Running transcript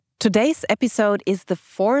Today's episode is the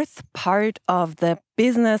fourth part of the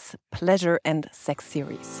Business, Pleasure and Sex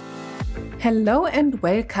series. Hello and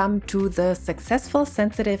welcome to the Successful,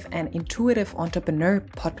 Sensitive and Intuitive Entrepreneur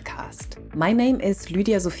podcast. My name is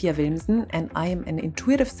Lydia Sophia Wilmsen and I am an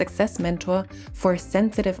intuitive success mentor for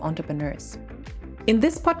sensitive entrepreneurs. In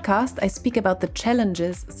this podcast, I speak about the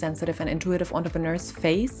challenges sensitive and intuitive entrepreneurs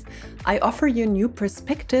face. I offer you new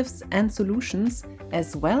perspectives and solutions,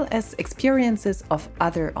 as well as experiences of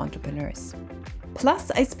other entrepreneurs.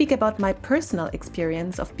 Plus, I speak about my personal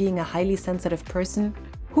experience of being a highly sensitive person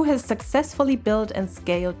who has successfully built and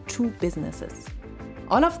scaled 2 businesses.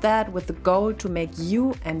 All of that with the goal to make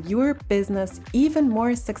you and your business even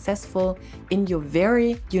more successful in your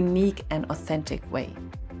very unique and authentic way.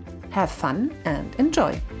 Have fun and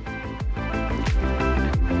enjoy.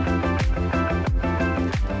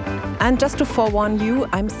 And just to forewarn you,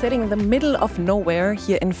 I'm sitting in the middle of nowhere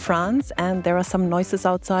here in France, and there are some noises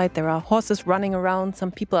outside. There are horses running around.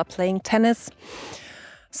 Some people are playing tennis.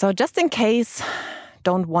 So just in case,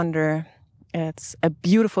 don't wonder. It's a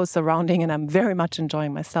beautiful surrounding, and I'm very much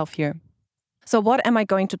enjoying myself here. So what am I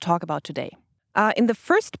going to talk about today? In the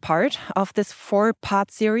first part of this 4-part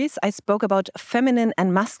series, I spoke about feminine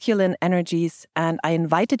and masculine energies, and I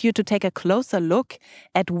invited you to take a closer look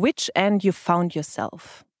at which end you found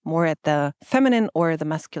yourself, more at the feminine or the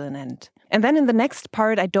masculine end. And then in the next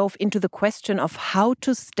part, I dove into the question of how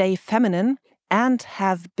to stay feminine and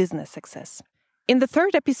have business success. In the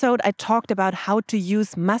third episode, I talked about how to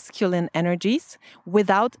use masculine energies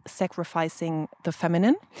without sacrificing the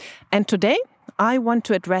feminine. And today, I want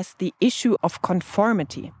to address the issue of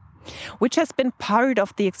conformity, which has been part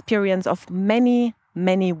of the experience of many,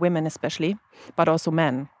 many women especially, but also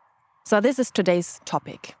men. So this is today's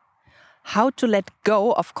topic: how to let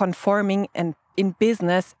go of conforming in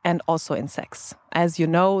business and also in sex. As you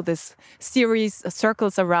know, this series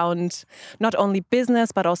circles around not only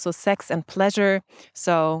business, but also sex and pleasure.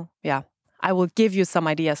 So yeah, I will give you some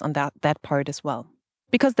ideas on that part as well.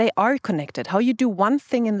 Because they are connected. How you do one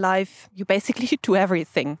thing in life, you basically do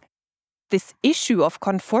everything. This issue of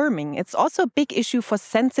conforming, it's also a big issue for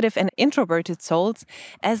sensitive and introverted souls,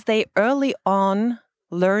 as they early on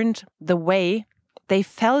learned the way they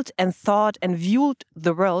felt and thought and viewed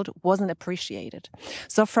the world wasn't appreciated.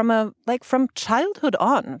 So from childhood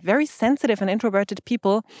on, very sensitive and introverted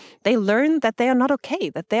people, they learn that they are not okay,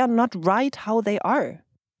 that they are not right how they are.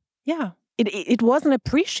 Yeah, it wasn't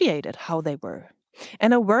appreciated how they were.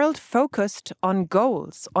 And a world focused on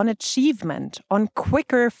goals, on achievement, on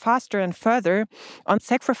quicker, faster and further, on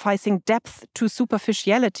sacrificing depth to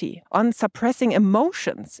superficiality, on suppressing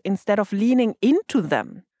emotions instead of leaning into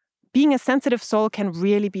them. Being a sensitive soul can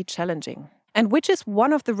really be challenging. And which is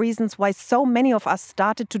one of the reasons why so many of us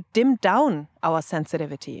started to dim down our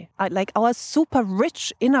sensitivity, like our super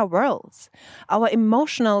rich inner worlds, our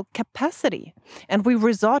emotional capacity. And we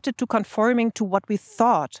resorted to conforming to what we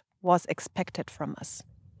thought was expected from us.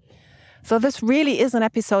 So this really is an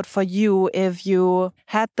episode for you if you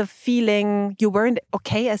had the feeling you weren't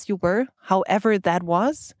okay as you were, however that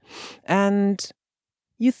was, and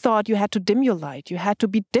you thought you had to dim your light, you had to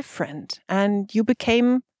be different, and you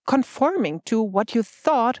became conforming to what you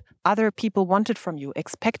thought other people wanted from you,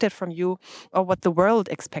 expected from you, or what the world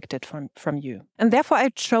expected from you. And therefore I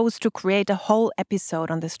chose to create a whole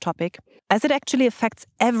episode on this topic, as it actually affects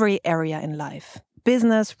every area in life.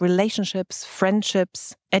 Business, relationships,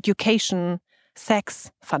 friendships, education,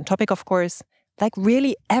 sex, fun topic of course, like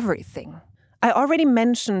really everything. I already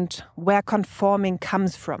mentioned where conforming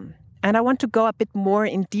comes from, and I want to go a bit more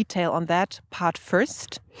in detail on that part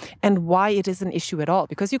first and why it is an issue at all.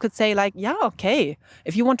 Because you could say like, yeah, okay,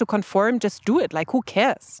 if you want to conform, just do it, like who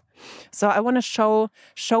cares? So I want to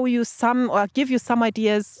show you some, or give you some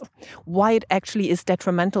ideas why it actually is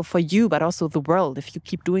detrimental for you, but also the world if you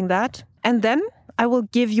keep doing that. And then I will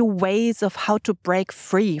give you ways of how to break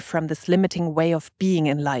free from this limiting way of being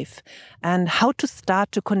in life and how to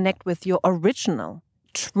start to connect with your original,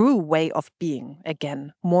 true way of being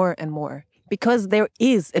again, more and more. Because there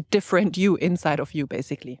is a different you inside of you,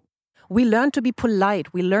 basically. We learn to be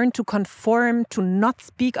polite, we learn to conform, to not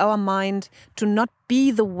speak our mind, to not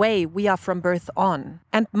be the way we are from birth on,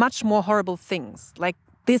 and much more horrible things. Like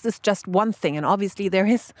this is just one thing, and obviously there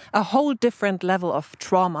is a whole different level of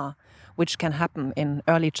trauma which can happen in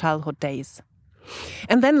early childhood days.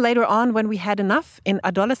 And then later on, when we had enough, in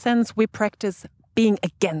adolescence, we practice being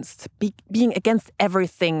against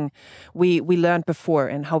everything we learned before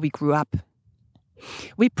and how we grew up.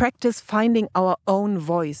 We practice finding our own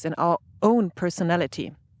voice and our own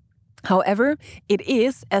personality. However, it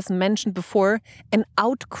is, as mentioned before, an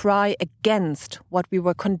outcry against what we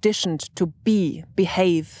were conditioned to be,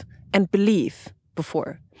 behave, and believe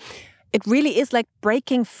before. It really is like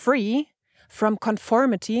breaking free from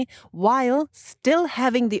conformity while still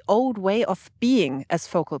having the old way of being as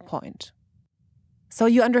focal point. So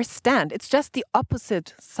you understand, it's just the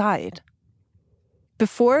opposite side.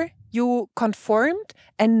 Before you conformed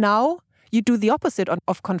and now you do the opposite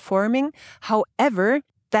of conforming. However,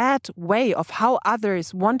 that way of how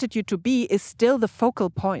others wanted you to be is still the focal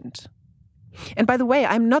point. And by the way,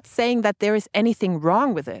 I'm not saying that there is anything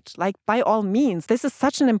wrong with it. Like, by all means, this is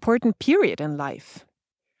such an important period in life.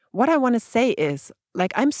 What I want to say is,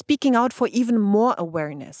 like, I'm speaking out for even more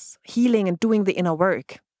awareness, healing and doing the inner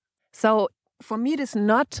work. So for me, it is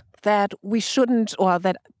not that we shouldn't, or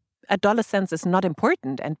that adolescence is not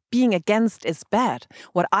important and being against is bad.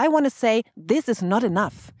 What I want to say, this is not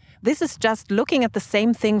enough. This is just looking at the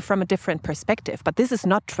same thing from a different perspective, but this is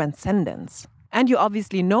not transcendence. And you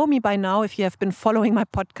obviously know me by now if you have been following my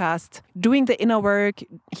podcast, doing the inner work,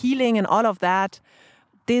 healing and all of that.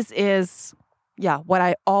 This is, what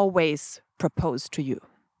I always propose to you.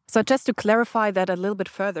 So just to clarify that a little bit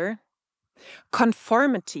further,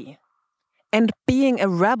 conformity and being a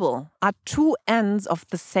rebel are two ends of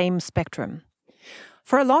the same spectrum.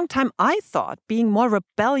 For a long time, I thought being more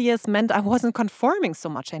rebellious meant I wasn't conforming so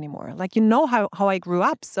much anymore. Like, you know how I grew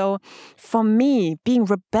up. So for me, being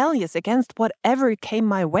rebellious against whatever came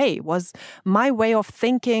my way was my way of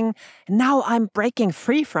thinking, now I'm breaking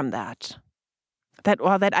free from that. That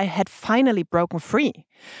I had finally broken free.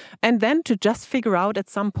 And then to just figure out at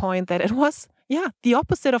some point that it was, the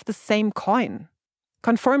opposite of the same coin.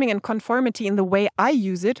 Conforming and conformity in the way I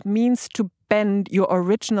use it means to bend your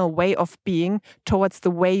original way of being towards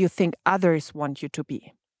the way you think others want you to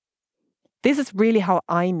be. This is really how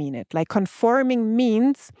I mean it. Like, conforming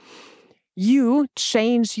means you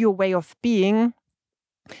change your way of being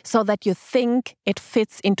so that you think it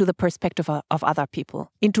fits into the perspective of other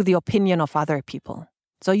people, into the opinion of other people.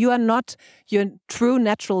 So you are not your true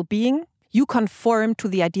natural being. You conform to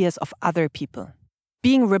the ideas of other people.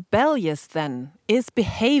 Being rebellious, then, is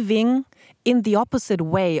behaving in the opposite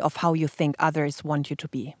way of how you think others want you to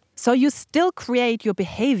be. So you still create your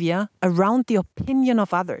behavior around the opinion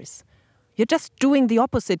of others. You're just doing the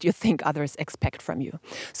opposite you think others expect from you.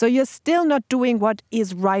 So you're still not doing what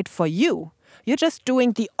is right for you. You're just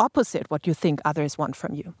doing the opposite what you think others want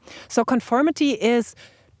from you. So conformity is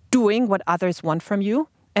doing what others want from you.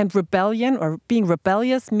 And rebellion, or being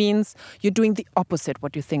rebellious, means you're doing the opposite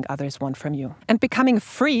what you think others want from you. And becoming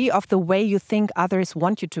free of the way you think others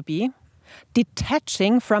want you to be,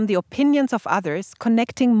 detaching from the opinions of others,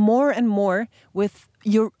 connecting more and more with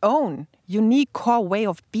your own unique core way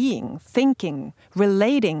of being, thinking,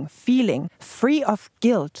 relating, feeling, free of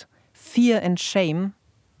guilt, fear and shame.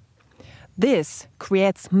 This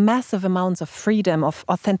creates massive amounts of freedom, of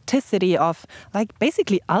authenticity, of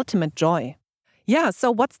basically ultimate joy. Yeah,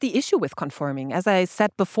 so what's the issue with conforming? As I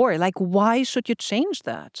said before, why should you change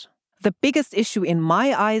that? The biggest issue in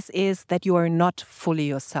my eyes is that you are not fully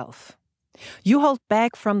yourself. You hold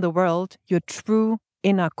back from the world your true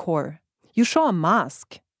inner core. You show a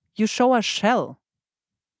mask. You show a shell,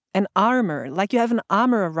 an armor, like you have an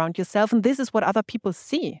armor around yourself, and this is what other people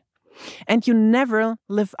see. And you never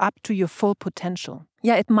live up to your full potential.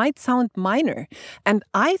 Yeah, it might sound minor. And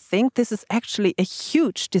I think this is actually a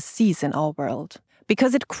huge disease in our world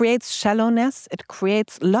because it creates shallowness, it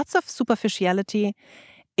creates lots of superficiality,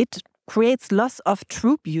 it creates loss of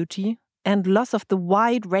true beauty and loss of the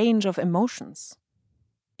wide range of emotions.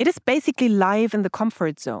 It is basically life in the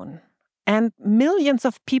comfort zone. And millions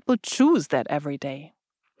of people choose that every day.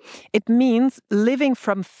 It means living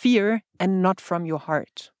from fear and not from your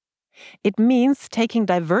heart. It means taking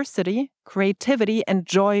diversity, creativity, and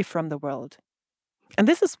joy from the world. And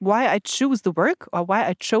this is why I choose the work, or why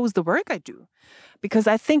I chose the work I do. Because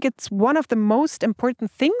I think it's one of the most important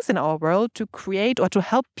things in our world to create or to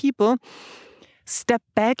help people step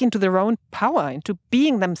back into their own power, into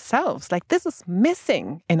being themselves. This is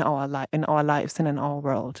missing in our lives and in our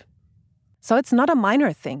world. So it's not a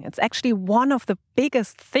minor thing. It's actually one of the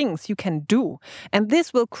biggest things you can do. And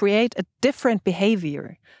this will create a different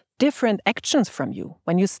behavior, different actions from you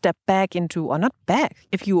when you step back into, or not back,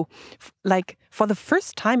 if you, for the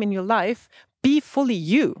first time in your life, be fully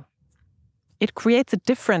you. It creates a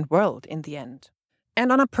different world in the end.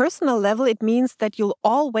 And on a personal level, it means that you'll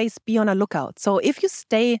always be on a lookout. So if you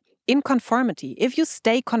stay in conformity, if you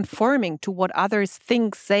stay conforming to what others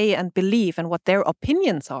think, say, and believe, and what their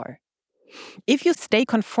opinions are, if you stay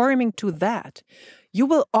conforming to that, you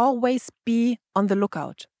will always be on the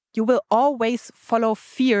lookout. You will always follow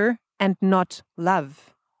fear and not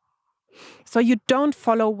love. So you don't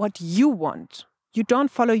follow what you want. You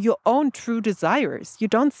don't follow your own true desires. You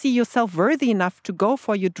don't see yourself worthy enough to go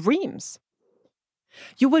for your dreams.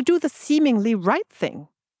 You will do the seemingly right thing,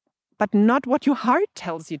 but not what your heart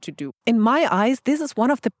tells you to do. In my eyes, this is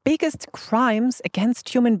one of the biggest crimes against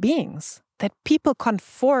human beings, that people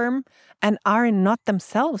conform and are not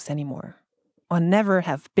themselves anymore, or never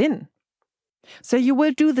have been. So you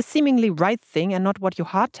will do the seemingly right thing and not what your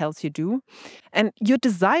heart tells you to do. And your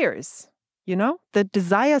desires, the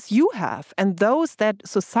desires you have and those that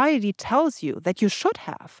society tells you that you should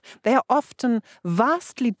have, they are often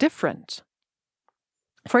vastly different.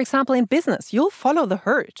 For example, in business, you'll follow the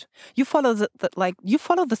herd. You follow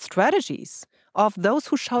the strategies of those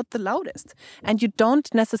who shout the loudest. And you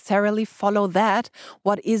don't necessarily follow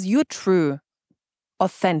what is your true,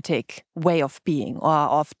 authentic way of being or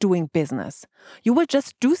of doing business. You will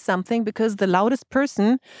just do something because the loudest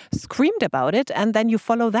person screamed about it, and then you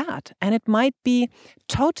follow that. And it might be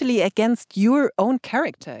totally against your own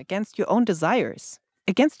character, against your own desires,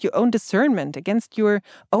 against your own discernment, against your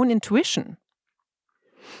own intuition.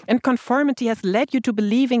 And conformity has led you to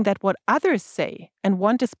believing that what others say and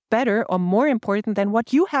want is better or more important than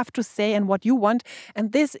what you have to say and what you want.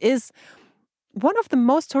 And this is one of the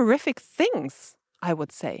most horrific things, I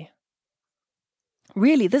would say.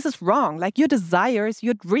 Really, this is wrong. Like, your desires,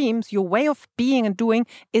 your dreams, your way of being and doing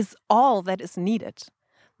is all that is needed.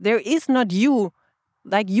 There is not you.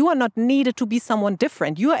 Like, you are not needed to be someone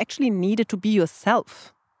different. You are actually needed to be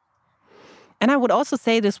yourself. And I would also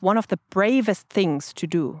say this is one of the bravest things to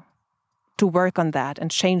do, to work on that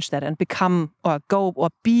and change that and become or go or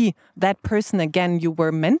be that person again you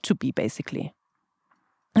were meant to be, basically.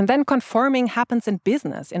 And then conforming happens in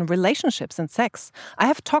business, in relationships, in sex. I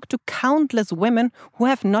have talked to countless women who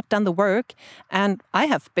have not done the work, and I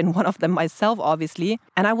have been one of them myself, obviously.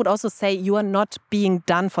 And I would also say you are not being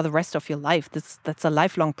done for the rest of your life. That's a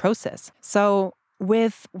lifelong process. So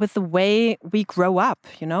with the way we grow up,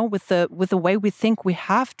 with the way we think we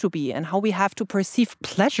have to be and how we have to perceive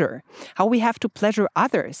pleasure, how we have to pleasure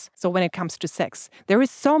others. So when it comes to sex, there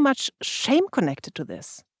is so much shame connected to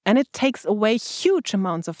this. And it takes away huge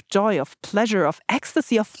amounts of joy, of pleasure, of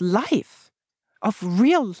ecstasy, of life, of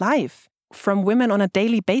real life from women on a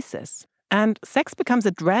daily basis. And sex becomes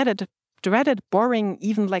a dreaded, boring,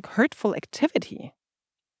 even like hurtful activity.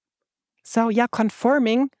 So yeah,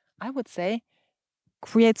 conforming, I would say,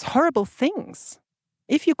 creates horrible things.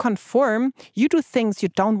 If you conform, you do things you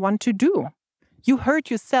don't want to do. You hurt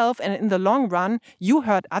yourself, and in the long run, you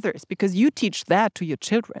hurt others because you teach that to your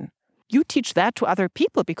children. You teach that to other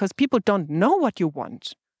people because people don't know what you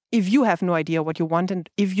want. If you have no idea what you want and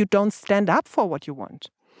if you don't stand up for what you want.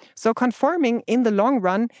 So conforming in the long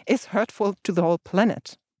run is hurtful to the whole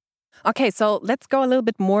planet. Okay, so let's go a little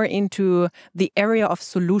bit more into the area of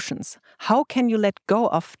solutions. How can you let go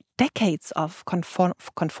of decades of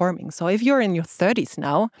conforming? So if you're in your 30s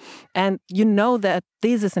now and you know that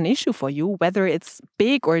this is an issue for you, whether it's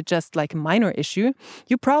big or just like a minor issue,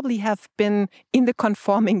 you probably have been in the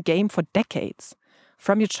conforming game for decades,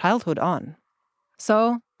 from your childhood on.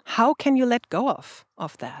 So how can you let go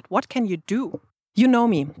of that? What can you do? You know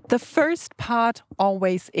me, the first part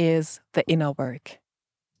always is the inner work.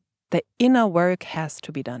 The inner work has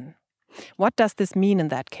to be done. What does this mean in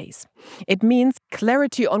that case? It means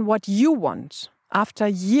clarity on what you want after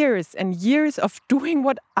years and years of doing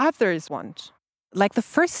what others want. Like, the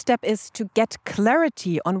first step is to get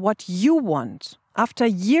clarity on what you want after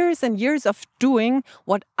years and years of doing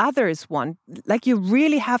what others want. Like, you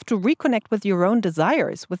really have to reconnect with your own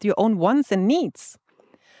desires, with your own wants and needs.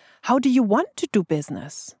 How do you want to do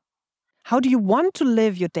business? How do you want to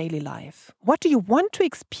live your daily life? What do you want to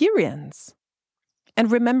experience?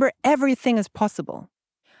 And remember, everything is possible.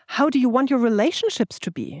 How do you want your relationships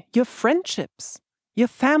to be? Your friendships? Your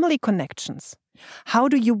family connections? How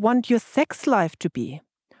do you want your sex life to be?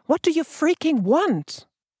 What do you freaking want?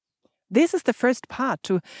 This is the first part,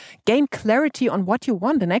 to gain clarity on what you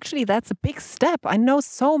want. And actually, that's a big step. I know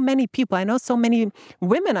so many people, I know so many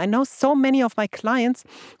women, I know so many of my clients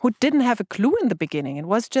who didn't have a clue in the beginning. It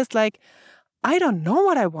was just like, I don't know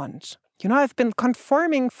what I want. I've been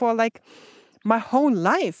conforming for like my whole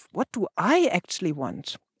life. What do I actually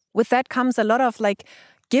want? With that comes a lot of like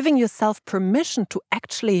giving yourself permission to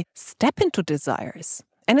actually step into desires.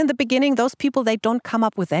 And in the beginning, those people, they don't come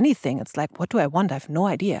up with anything. It's like, what do I want? I have no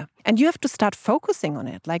idea. And you have to start focusing on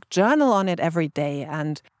it, like journal on it every day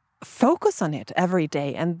and focus on it every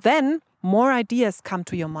day. And then more ideas come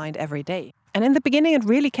to your mind every day. And in the beginning, it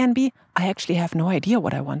really can be, I actually have no idea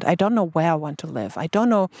what I want. I don't know where I want to live. I don't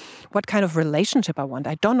know what kind of relationship I want.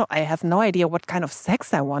 I have no idea what kind of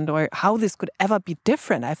sex I want or how this could ever be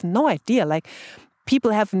different. I have no idea. Like,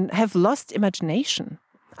 people have lost imagination.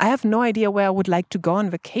 I have no idea where I would like to go on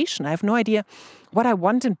vacation. I have no idea what I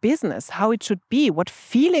want in business, how it should be, what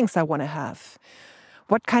feelings I want to have,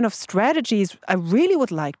 what kind of strategies I really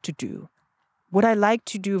would like to do. Would I like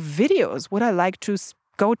to do videos? Would I like to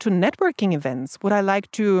go to networking events? Would I like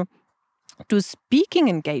to do speaking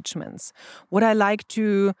engagements? Would I like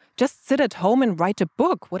to just sit at home and write a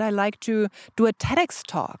book? Would I like to do a TEDx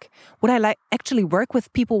talk? Would I like actually work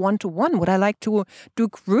with people one-to-one? Would I like to do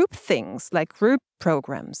group things like group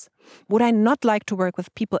programs? Would I not like to work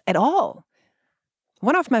with people at all?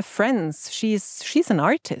 One of my friends, she's an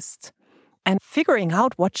artist, and figuring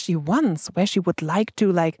out what she wants, where she would like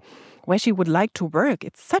to work,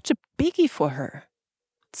 it's such a biggie for her.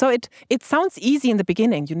 So it sounds easy in the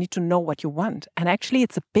beginning. You need to know what you want. And actually,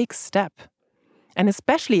 it's a big step. And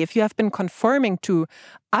especially if you have been conforming to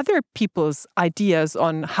other people's ideas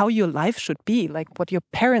on how your life should be, like what your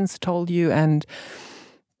parents told you and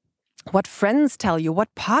what friends tell you,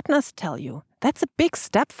 what partners tell you. That's a big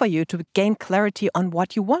step for you to gain clarity on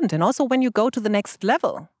what you want. And also when you go to the next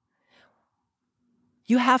level,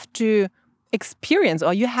 you have to experience,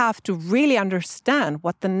 or you have to really understand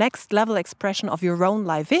what the next level expression of your own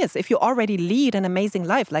life is. If you already lead an amazing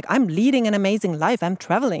life, like I'm leading an amazing life, I'm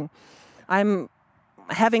traveling, I'm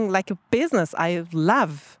having like a business I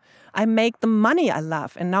love, I make the money I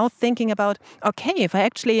love, and now thinking about, okay, if I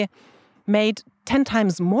actually made 10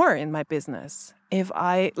 times more in my business,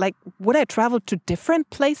 would I travel to different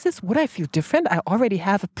places? Would I feel different? I already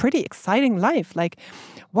have a pretty exciting life. Like,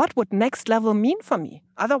 what would next level mean for me?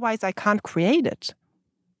 Otherwise, I can't create it.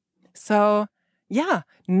 So, yeah,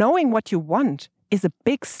 knowing what you want is a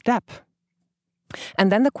big step.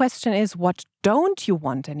 And then the question is, what don't you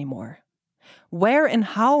want anymore? Where and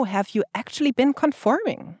how have you actually been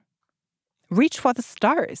conforming? Reach for the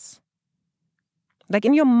stars. Like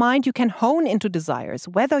in your mind, you can hone into desires,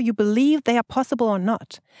 whether you believe they are possible or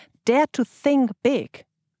not. Dare to think big.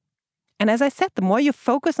 And as I said, the more you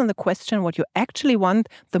focus on the question what you actually want,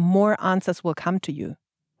 the more answers will come to you.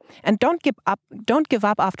 And don't give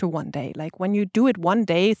up after one day. Like when you do it one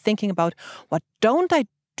day, thinking about what don't I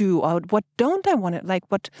do, or what don't I want to, like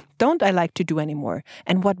what don't I like to do anymore,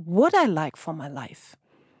 and what would I like for my life.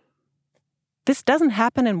 This doesn't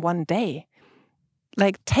happen in one day.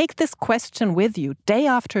 Like, take this question with you day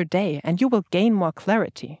after day, and you will gain more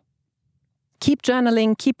clarity. Keep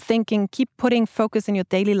journaling, keep thinking, keep putting focus in your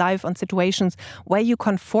daily life on situations where you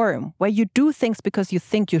conform, where you do things because you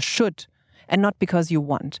think you should and not because you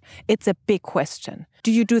want. It's a big question.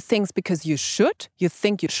 Do you do things because you should? You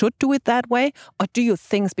think you should do it that way? Or do you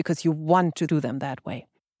things because you want to do them that way?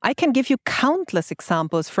 I can give you countless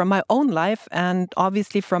examples from my own life and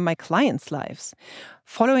obviously from my clients' lives.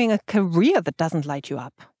 Following a career that doesn't light you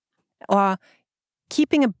up, or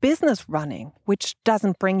keeping a business running which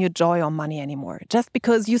doesn't bring you joy or money anymore, just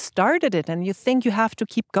because you started it and you think you have to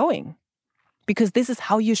keep going. Because this is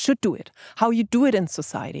how you should do it, how you do it in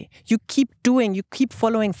society. You keep doing, you keep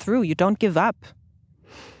following through, you don't give up.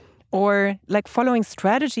 Or like following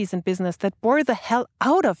strategies in business that bore the hell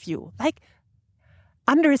out of you. Like,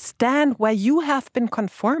 understand where you have been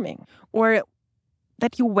conforming, or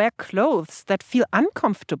that you wear clothes that feel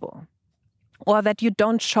uncomfortable, or that you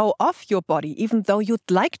don't show off your body even though you'd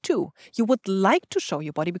like to. You would like to show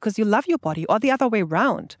your body because you love your body, or the other way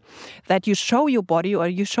around, that you show your body or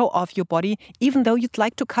you show off your body even though you'd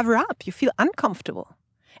like to cover up. You feel uncomfortable.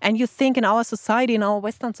 And you think in our society, in our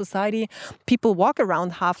Western society, people walk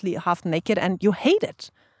around half naked and you hate it.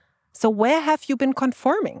 So where have you been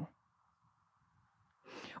conforming?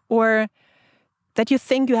 Or that you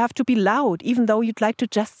think you have to be loud, even though you'd like to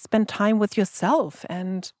just spend time with yourself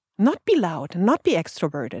and not be loud and not be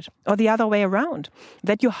extroverted. Or the other way around,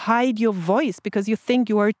 that you hide your voice because you think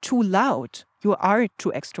you are too loud, you are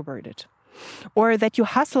too extroverted. Or that you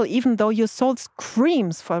hustle even though your soul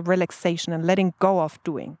screams for relaxation and letting go of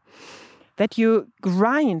doing. That you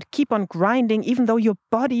grind, keep on grinding even though your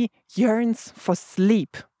body yearns for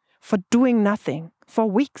sleep, for doing nothing, for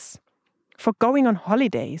weeks. For going on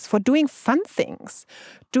holidays, for doing fun things,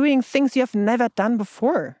 doing things you have never done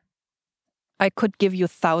before. I could give you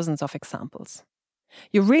thousands of examples.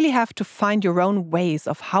 You really have to find your own ways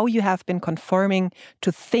of how you have been conforming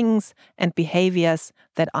to things and behaviors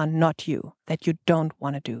that are not you, that you don't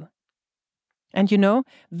want to do. And you know,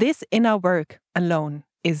 this inner work alone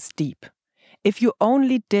is deep. If you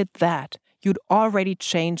only did that, you'd already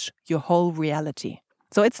change your whole reality.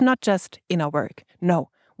 So it's not just inner work. No.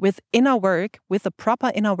 With inner work, with the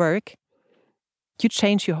proper inner work, you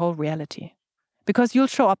change your whole reality. Because you'll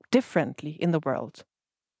show up differently in the world.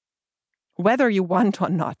 Whether you want or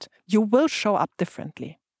not, you will show up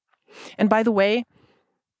differently. And by the way,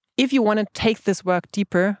 if you want to take this work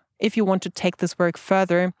deeper, if you want to take this work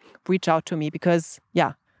further, reach out to me because,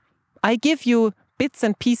 I give you bits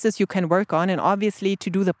and pieces you can work on. And obviously, to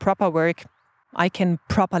do the proper work, I can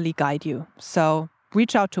properly guide you. So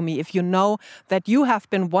reach out to me if you know that you have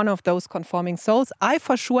been one of those conforming souls. I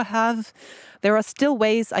for sure have. There are still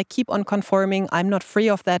ways I keep on conforming. I'm not free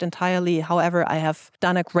of that entirely. However, I have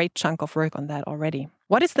done a great chunk of work on that already.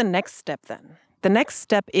 What is the next step then? The next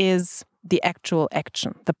step is the actual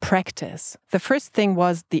action, the practice. The first thing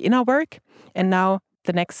was the inner work, and now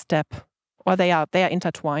the next step, or they are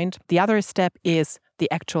intertwined. The other step is the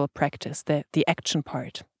actual practice, the action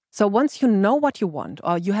part. So once you know what you want,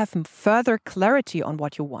 or you have further clarity on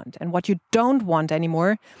what you want and what you don't want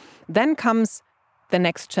anymore, then comes the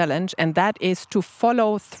next challenge, and that is to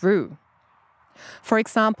follow through. For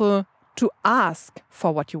example, to ask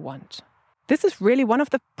for what you want. This is really one of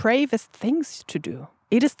the bravest things to do.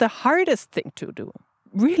 It is the hardest thing to do.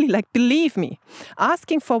 Really, believe me,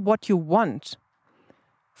 asking for what you want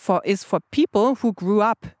is for people who grew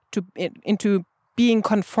up into being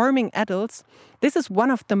conforming adults. This is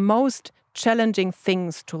one of the most challenging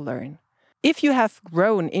things to learn. If you have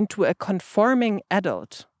grown into a conforming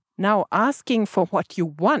adult, now asking for what you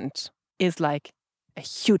want is like a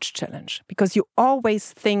huge challenge because you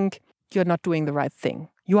always think you're not doing the right thing.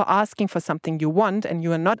 You are asking for something you want and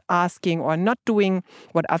you are not asking or not doing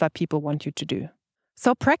what other people want you to do.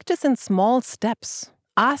 So practice in small steps.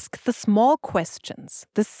 Ask the small questions,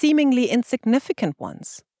 the seemingly insignificant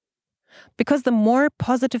ones. Because the more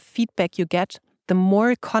positive feedback you get, the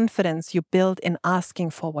more confidence you build in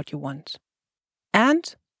asking for what you want.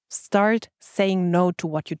 And start saying no to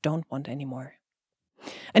what you don't want anymore.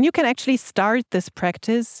 And you can actually start this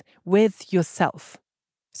practice with yourself.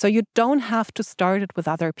 So you don't have to start it with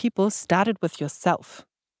other people, start it with yourself.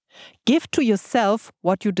 Give to yourself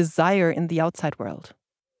what you desire in the outside world.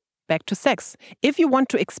 Back to sex. If you want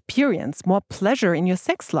to experience more pleasure in your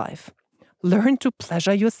sex life, learn to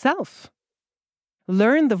pleasure yourself.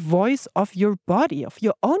 Learn the voice of your body, of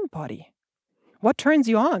your own body. What turns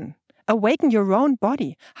you on? Awaken your own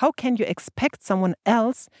body. How can you expect someone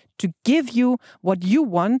else to give you what you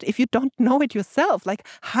want if you don't know it yourself?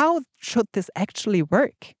 How should this actually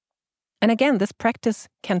work? And again, this practice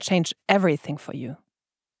can change everything for you.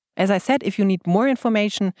 As I said, if you need more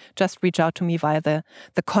information, just reach out to me via the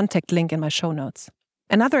contact link in my show notes.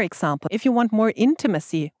 Another example, if you want more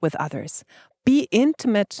intimacy with others, be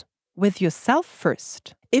intimate with yourself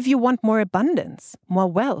first. If you want more abundance, more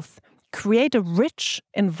wealth, create a rich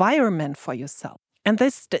environment for yourself. And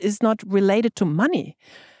this is not related to money.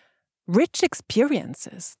 Rich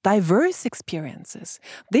experiences, diverse experiences.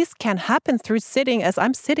 This can happen through sitting, as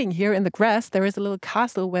I'm sitting here in the grass. There is a little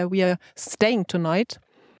castle where we are staying tonight.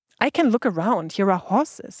 I can look around. Here are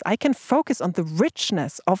horses. I can focus on the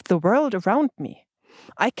richness of the world around me.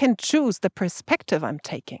 I can choose the perspective I'm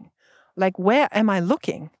taking. Where am I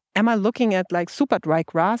looking? Am I looking at super dry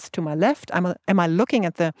grass to my left? Am I looking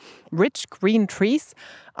at the rich green trees?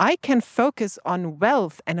 I can focus on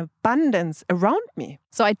wealth and abundance around me.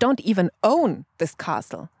 So I don't even own this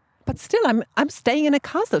castle. But still, I'm staying in a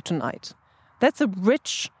castle tonight. That's a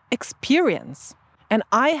rich experience. And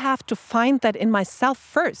I have to find that in myself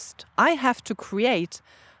first. I have to create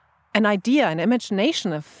an idea, an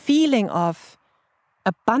imagination, a feeling of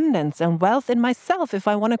abundance and wealth in myself if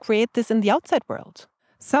I want to create this in the outside world.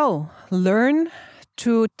 So learn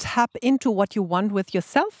to tap into what you want with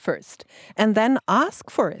yourself first, and then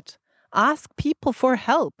ask for it. Ask people for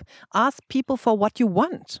help. Ask people for what you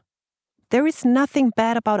want. There is nothing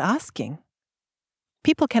bad about asking.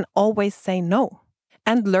 People can always say no.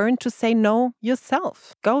 And learn to say no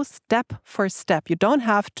yourself. Go step for step. You don't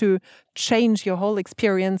have to change your whole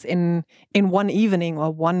experience in one evening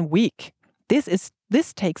or 1 week.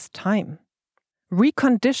 This takes time.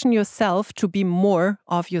 Recondition yourself to be more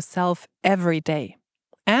of yourself every day.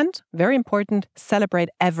 And, very important, celebrate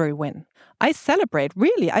every win. I celebrate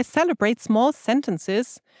small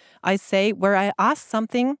sentences I say where I ask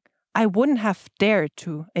something I wouldn't have dared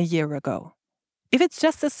to a year ago. If it's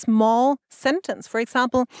just a small sentence, for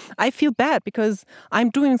example, I feel bad because I'm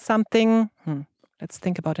doing something. Let's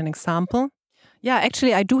think about an example. Yeah,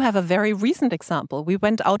 actually, I do have a very recent example. We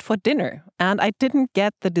went out for dinner and I didn't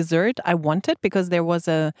get the dessert I wanted because there was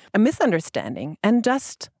a misunderstanding. And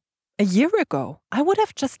just a year ago, I would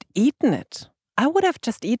have just eaten it. I would have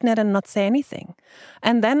just eaten it and not say anything.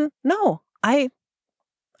 And then, no, I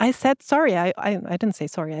said sorry. I didn't say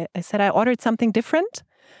sorry. I said I ordered something different.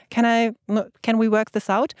 Can we work this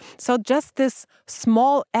out? So just this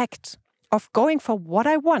small act of going for what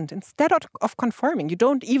I want instead of conforming. You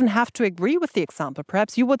don't even have to agree with the example.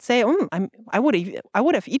 Perhaps you would say, I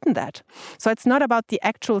would have eaten that. So it's not about the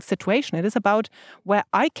actual situation. It is about where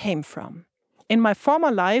I came from. In my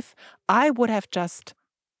former life, I would have just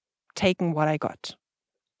taken what I got.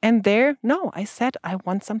 And there, no, I said, I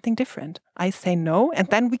want something different. I say no, and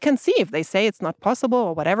then we can see if they say it's not possible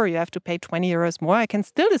or whatever, you have to pay 20 euros more, I can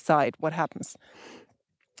still decide what happens.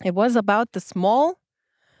 It was about the small,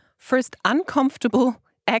 first uncomfortable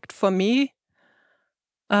act for me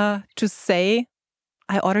to say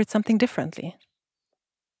I ordered something differently.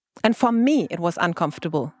 And for me, it was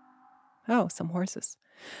uncomfortable. Oh, some horses.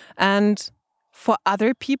 And for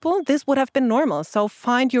other people, this would have been normal. So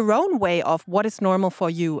find your own way of what is normal for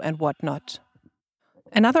you and what not.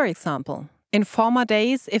 Another example. In former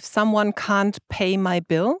days, if someone can't pay my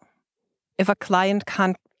bill, if a client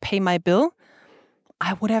can't pay my bill,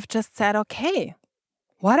 I would have just said, okay,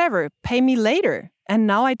 whatever, pay me later. And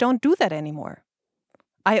now I don't do that anymore.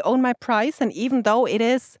 I own my price. And even though it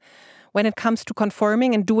is, when it comes to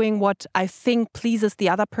conforming and doing what I think pleases the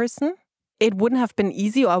other person, it wouldn't have been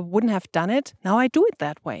easy or I wouldn't have done it. Now I do it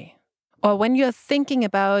that way. Or when you're thinking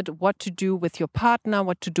about what to do with your partner,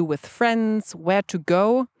 what to do with friends, where to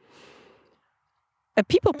go, a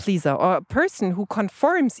people pleaser or a person who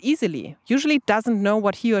conforms easily usually doesn't know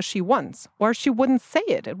what he or she wants, or she wouldn't say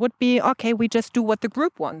it. It would be, okay, we just do what the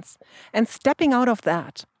group wants. And stepping out of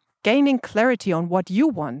that, gaining clarity on what you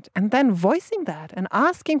want, and then voicing that and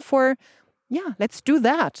asking for, let's do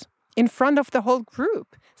that in front of the whole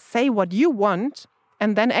group. Say what you want,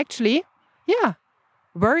 and then actually,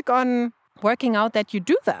 working out that you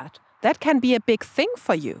do that. That can be a big thing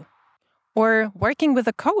for you. Or working with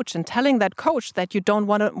a coach and telling that coach that you don't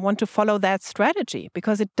want to follow that strategy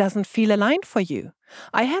because it doesn't feel aligned for you.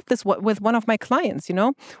 I had this with one of my clients,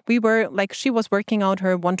 We were she was working out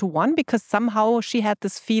her one-to-one because somehow she had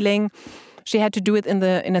this feeling she had to do it in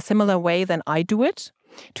a similar way than I do it.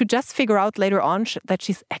 To just figure out later on that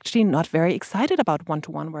she's actually not very excited about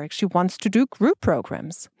one-to-one work. She wants to do group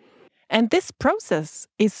programs. And this process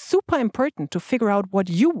is super important to figure out what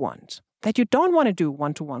you want, that you don't want to do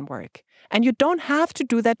one-to-one work. And you don't have to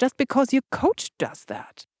do that just because your coach does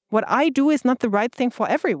that. What I do is not the right thing for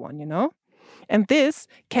everyone, And this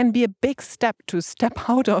can be a big step to step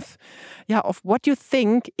out of what you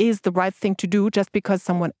think is the right thing to do just because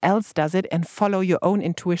someone else does it and follow your own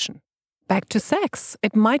intuition. Back to sex.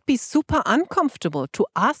 It might be super uncomfortable to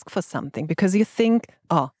ask for something because you think,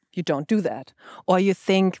 you don't do that. Or you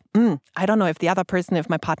think, I don't know if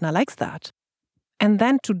my partner likes that. And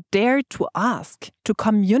then to dare to ask, to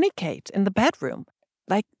communicate in the bedroom.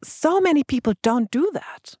 So many people don't do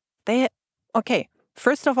that.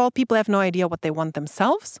 First of all, people have no idea what they want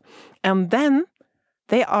themselves. And then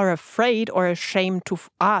they are afraid or ashamed to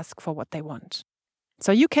ask for what they want.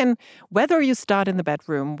 So you can, whether you start in the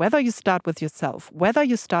bedroom, whether you start with yourself, whether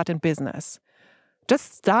you start in business,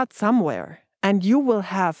 just start somewhere and you will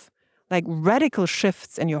have radical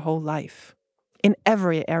shifts in your whole life, in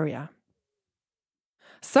every area.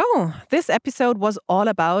 So this episode was all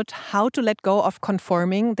about how to let go of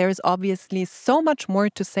conforming. There is obviously so much more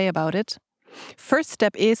to say about it. First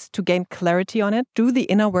step is to gain clarity on it, do the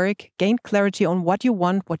inner work, gain clarity on what you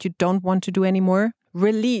want, what you don't want to do anymore.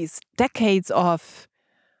 Release decades of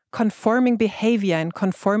conforming behavior and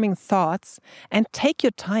conforming thoughts and take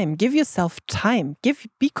your time, give yourself time,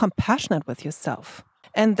 be compassionate with yourself.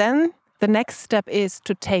 And then the next step is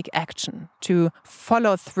to take action, to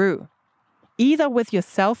follow through, either with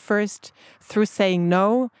yourself first through saying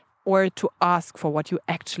no or to ask for what you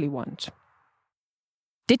actually want.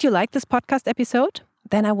 Did you like this podcast episode?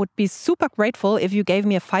 Then I would be super grateful if you gave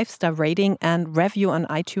me a 5-star rating and review on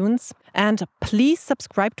iTunes. And please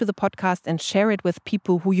subscribe to the podcast and share it with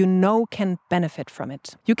people who you know can benefit from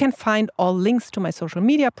it. You can find all links to my social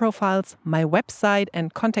media profiles, my website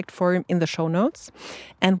and contact form in the show notes.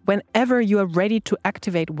 And whenever you are ready to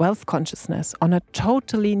activate wealth consciousness on a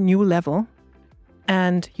totally new level,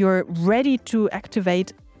 and you're ready to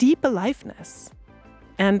activate deep aliveness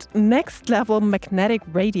and next level magnetic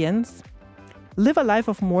radiance, live a life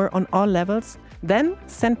of more on all levels, then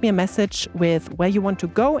send me a message with where you want to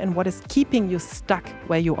go and what is keeping you stuck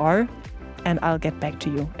where you are, and I'll get back to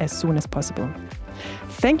you as soon as possible.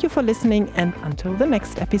 Thank you for listening, and until the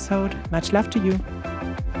next episode, much love to you.